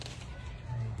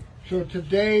So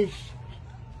today's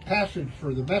passage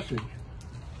for the message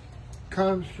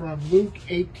comes from Luke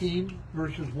 18,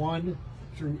 verses 1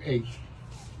 through 8.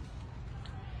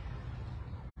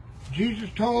 Jesus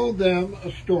told them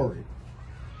a story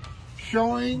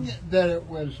showing that it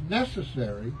was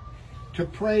necessary to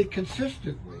pray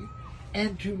consistently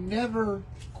and to never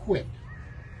quit.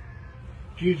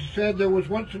 Jesus said there was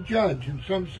once a judge in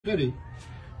some city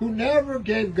who never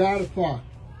gave God a thought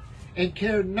and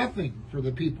cared nothing for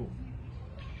the people.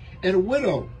 And a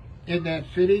widow in that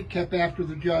city kept after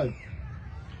the judge.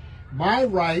 "My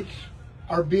rights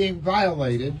are being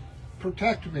violated.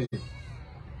 Protect me."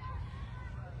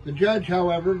 The judge,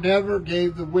 however, never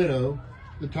gave the widow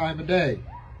the time of day.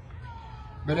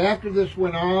 But after this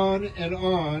went on and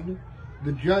on,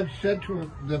 the judge said to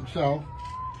himself,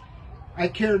 "I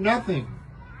care nothing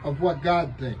of what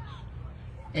God thinks,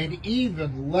 and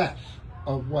even less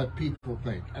of what people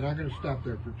think." And I'm going to stop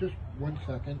there for just 1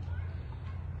 second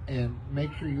and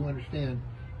make sure you understand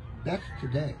that's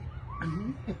today.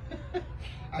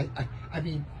 I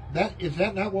mean, is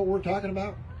that not what we're talking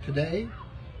about today?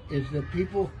 Is that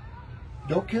people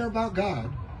don't care about God,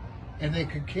 and they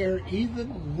could care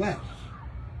even less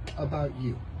about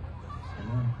you.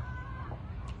 Amen.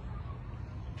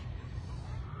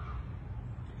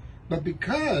 But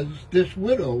because this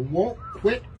widow won't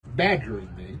quit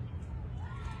badgering me,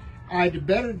 I'd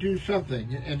better do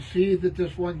something and see that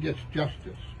this one gets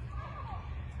justice.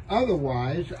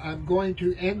 Otherwise, I'm going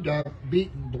to end up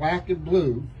beaten black and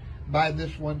blue by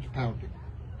this one's pounding.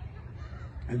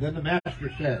 And then the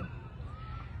master said,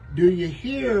 "Do you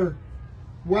hear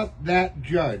what that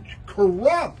judge,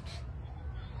 corrupt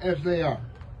as they are,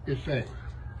 is saying?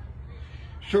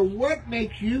 So what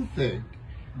makes you think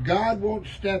God won't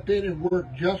step in and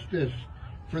work justice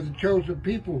for the chosen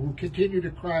people who continue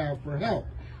to cry out for help?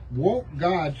 Won't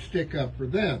God stick up for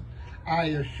them? I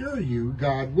assure you,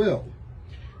 God will.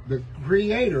 The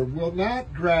Creator will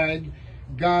not drag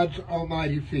God's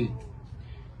almighty feet.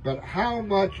 But how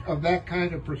much of that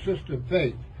kind of persistent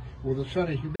faith will the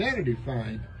Son of Humanity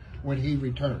find when He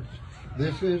returns?"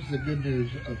 This is the good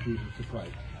news of Jesus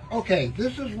Christ. Okay,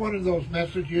 this is one of those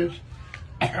messages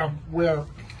where,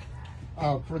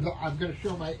 I'm going to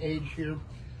show my age here,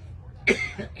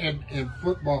 and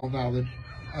football knowledge,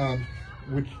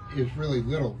 which is really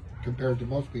little compared to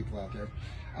most people out there.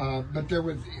 But there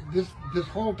was this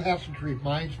whole passage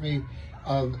reminds me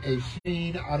of a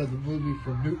scene out of the movie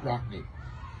from Knute Rockne.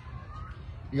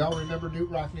 Y'all remember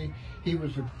Knute Rockne? He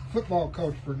was a football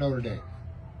coach for Notre Dame,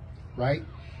 right?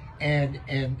 And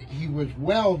he was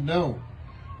well known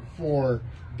for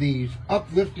these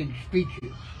uplifting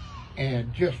speeches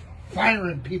and just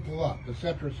firing people up,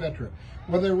 etc., etc.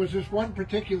 Well, there was this one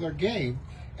particular game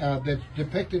that's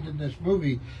depicted in this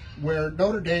movie where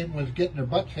Notre Dame was getting their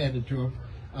butts handed to them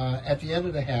at the end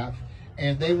of the half,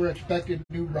 and they were expecting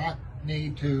Knute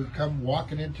Rockne to come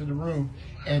walking into the room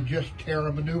and just tear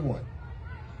them a new one,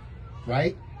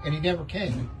 right? And he never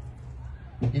came.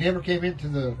 He never came into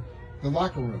the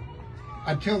locker room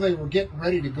until they were getting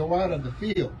ready to go out on the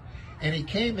field. And he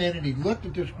came in and he looked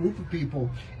at this group of people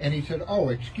and he said, "Oh,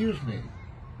 excuse me.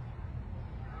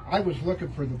 I was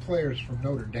looking for the players from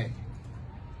Notre Dame."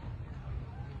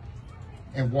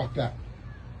 And walked out.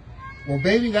 Well,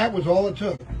 baby, that was all it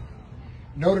took.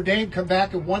 Notre Dame come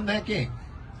back and won that game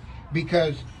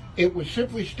because it was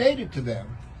simply stated to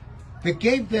them that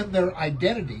gave them their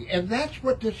identity. And that's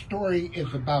what this story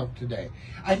is about today.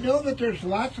 I know that there's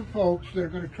lots of folks that are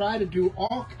going to try to do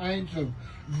all kinds of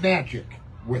magic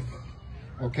with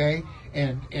it, okay?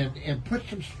 And put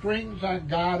some strings on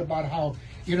God about how,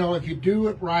 if you do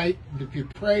it right, if you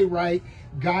pray right,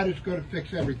 God is going to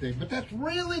fix everything. But that's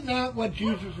really not what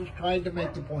Jesus is trying to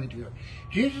make the point here.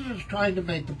 Jesus is trying to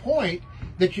make the point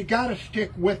that you got to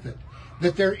stick with it,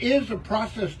 that there is a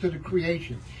process to the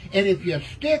creation. And if you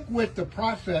stick with the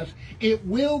process, it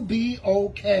will be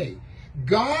okay.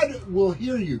 God will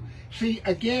hear you. See,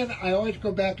 again, I always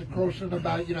go back to Crowson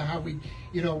about, how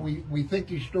we think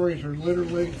these stories are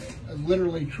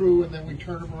literally true, and then we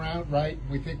turn them around, right?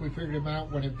 We think we figured them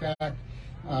out when in fact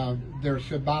they're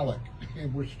symbolic,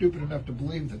 and we're stupid enough to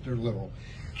believe that they're literal.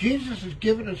 Jesus has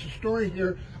given us a story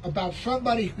here about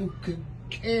somebody who could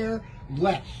care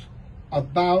less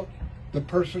about the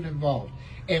person involved.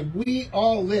 And we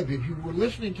all live, if you were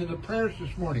listening to the prayers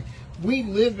this morning, we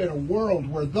live in a world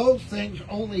where those things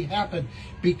only happen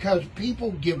because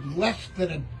people give less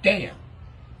than a damn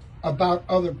about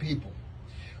other people.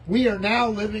 We are now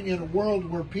living in a world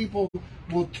where people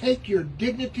will take your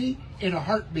dignity in a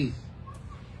heartbeat.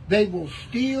 They will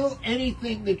steal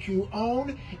anything that you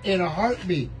own in a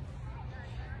heartbeat.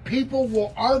 People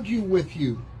will argue with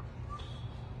you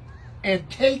and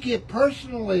take it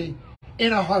personally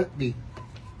in a heartbeat.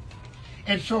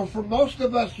 And so for most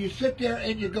of us, you sit there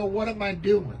and you go, what am I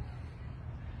doing?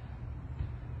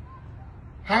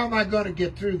 How am I going to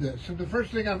get through this? And the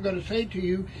first thing I'm going to say to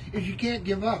you is you can't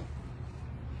give up.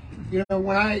 You know,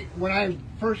 when I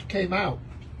first came out,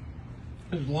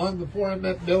 it was long before I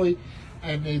met Billy,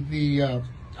 and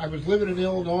I was living in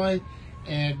Illinois,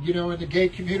 and you know, in the gay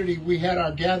community, we had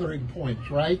our gathering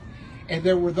points, right? And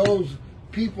there were those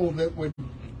people that would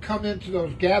come into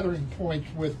those gathering points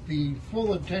with the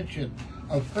full intention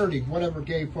of hurting whatever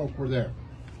gay folk were there.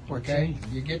 Okay,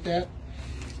 you get that?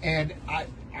 And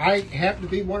I happened to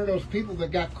be one of those people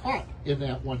that got caught in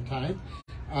that one time,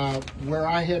 where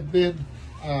I had been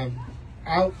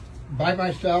out by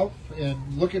myself and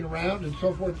looking around and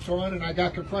so forth and so on, and I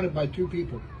got confronted by two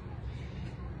people.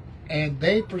 And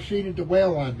they proceeded to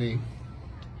wail on me.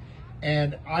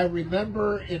 And I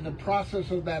remember in the process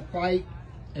of that fight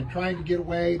and trying to get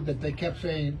away that they kept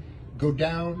saying, go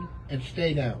down and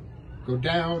stay down. Go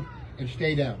down and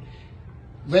stay down.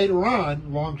 Later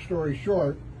on, long story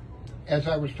short, as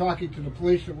I was talking to the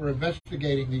police that were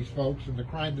investigating these folks and the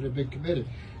crime that had been committed,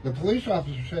 the police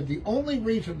officer said the only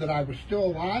reason that I was still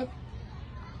alive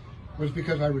was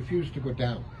because I refused to go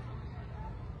down.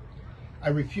 I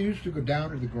refused to go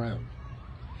down to the ground.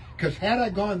 Because had I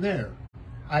gone there,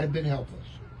 I'd have been helpless.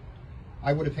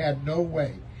 I would have had no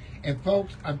way. And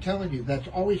folks, I'm telling you, that's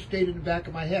always stayed in the back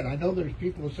of my head. I know there's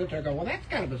people who sit there and go, well, that's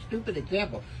kind of a stupid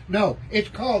example. No, it's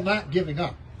called not giving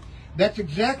up. That's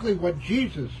exactly what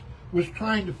Jesus was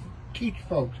trying to teach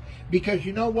folks. Because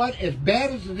you know what? As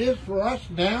bad as it is for us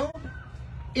now,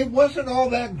 it wasn't all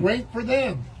that great for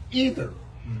them either.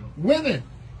 Women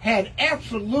had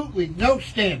absolutely no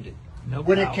standing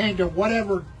when it came to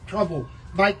whatever trouble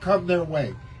might come their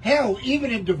way. Hell,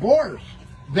 even in divorce,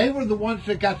 they were the ones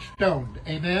that got stoned.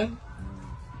 Amen?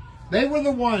 They were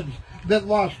the ones that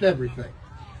lost everything.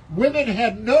 Women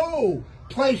had no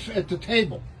place at the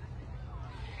table.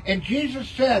 And Jesus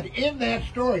said in that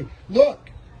story,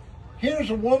 look, here's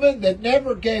a woman that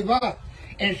never gave up,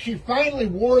 and she finally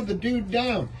wore the dude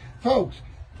down. Folks,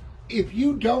 if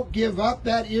you don't give up,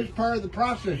 that is part of the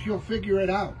process. You'll figure it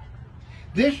out.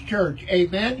 This church,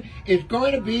 amen, is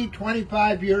going to be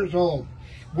 25 years old.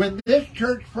 When this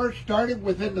church first started,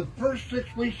 within the first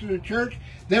 6 weeks of the church,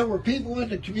 there were people in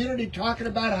the community talking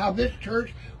about how this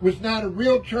church was not a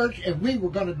real church and we were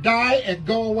going to die and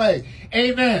go away.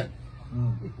 Amen.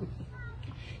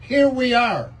 Here we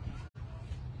are.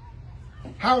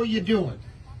 How are you doing?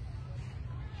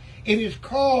 It is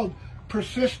called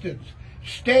persistence.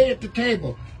 Stay at the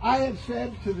table. I have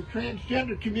said to the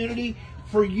transgender community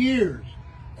for years,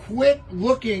 quit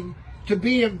looking to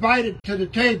be invited to the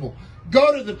table.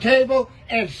 Go to the table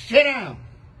and sit down.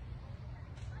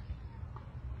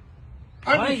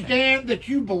 Understand that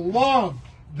you belong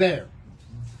there.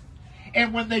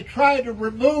 And when they try to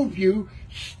remove you,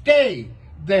 stay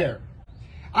there.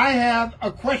 I have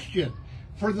a question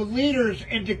for the leaders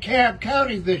in DeKalb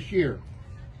County this year.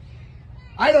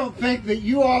 I don't think that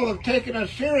you all have taken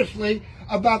us seriously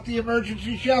about the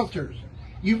emergency shelters.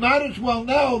 You might as well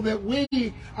know that we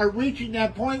are reaching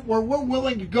that point where we're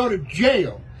willing to go to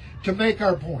jail to make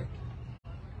our point.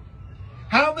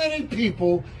 How many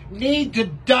people need to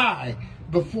die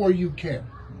before you care?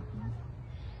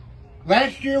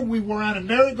 Last year we were on a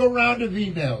merry-go-round of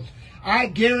emails. I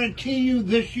guarantee you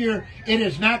this year it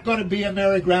is not going to be a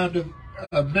merry-go-round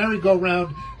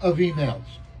of emails.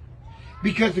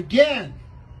 Because again,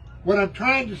 what I'm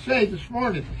trying to say this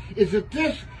morning is that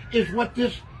this is what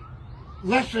this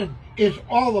lesson is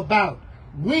all about.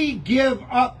 We give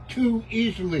up too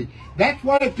easily. That's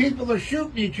why people are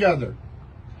shooting each other.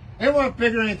 They don't want to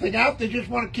figure anything out. They just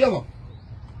want to kill them.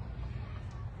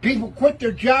 People quit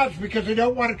their jobs because they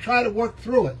don't want to try to work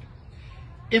through it.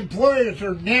 Employers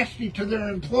are nasty to their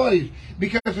employees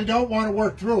because they don't want to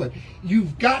work through it.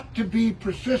 You've got to be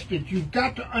persistent. You've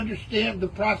got to understand the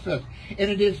process.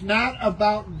 And it is not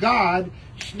about God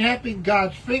snapping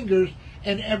God's fingers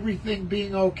and everything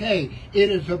being okay. It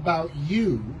is about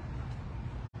you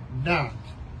not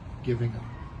giving up.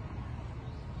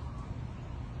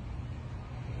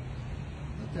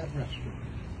 Let that rest for a minute.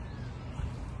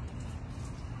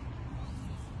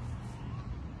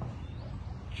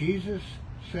 Jesus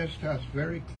says to us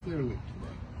very clearly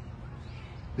today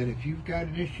that if you've got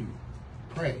an issue,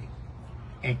 pray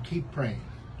and keep praying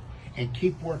and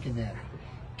keep working at it.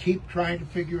 Keep trying to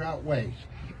figure out ways.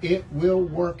 It will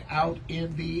work out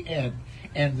in the end.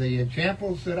 And the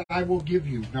examples that I will give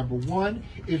you, number one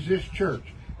is this church.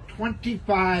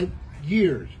 25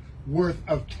 years worth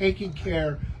of taking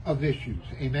care of issues.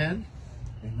 Amen?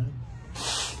 Amen.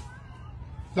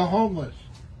 the homeless.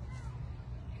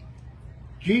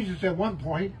 Jesus at one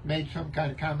point made some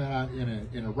kind of comment out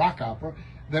in a rock opera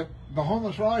that the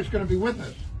homeless are always going to be with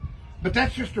us. But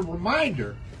that's just a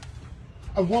reminder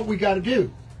of what we got to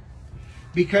do.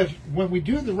 Because when we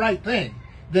do the right thing,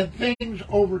 then things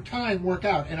over time work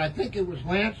out. And I think it was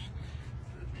Lance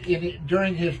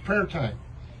during his prayer time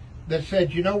that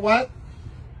said, you know what?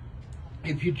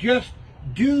 If you just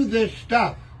do this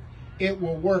stuff, it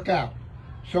will work out.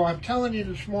 So I'm telling you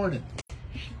this morning,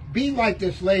 be like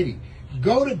this lady.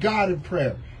 Go to God in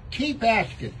prayer. Keep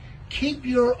asking. Keep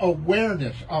your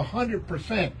awareness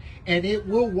 100%, and it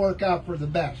will work out for the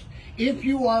best. If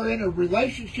you are in a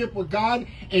relationship with God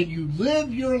and you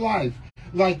live your life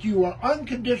like you are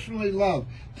unconditionally loved,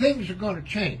 things are going to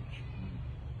change.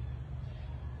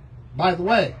 By the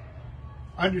way,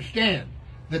 understand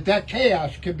that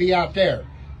chaos can be out there,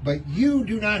 but you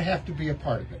do not have to be a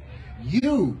part of it.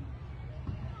 You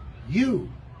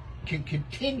can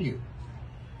continue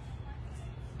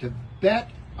to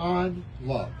bet on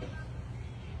love,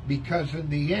 because in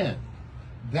the end,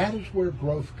 that is where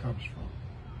growth comes from,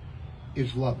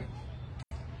 is loving.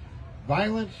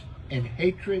 Violence and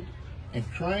hatred and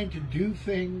trying to do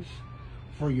things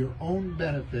for your own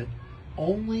benefit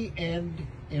only end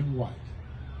in what?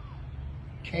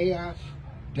 Chaos,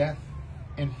 death,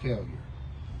 and failure.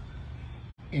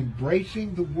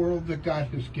 Embracing the world that God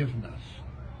has given us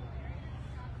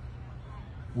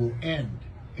will end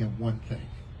in one thing,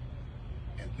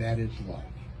 and that is love.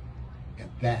 And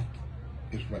that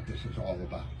is what this is all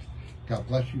about. God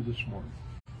bless you this morning.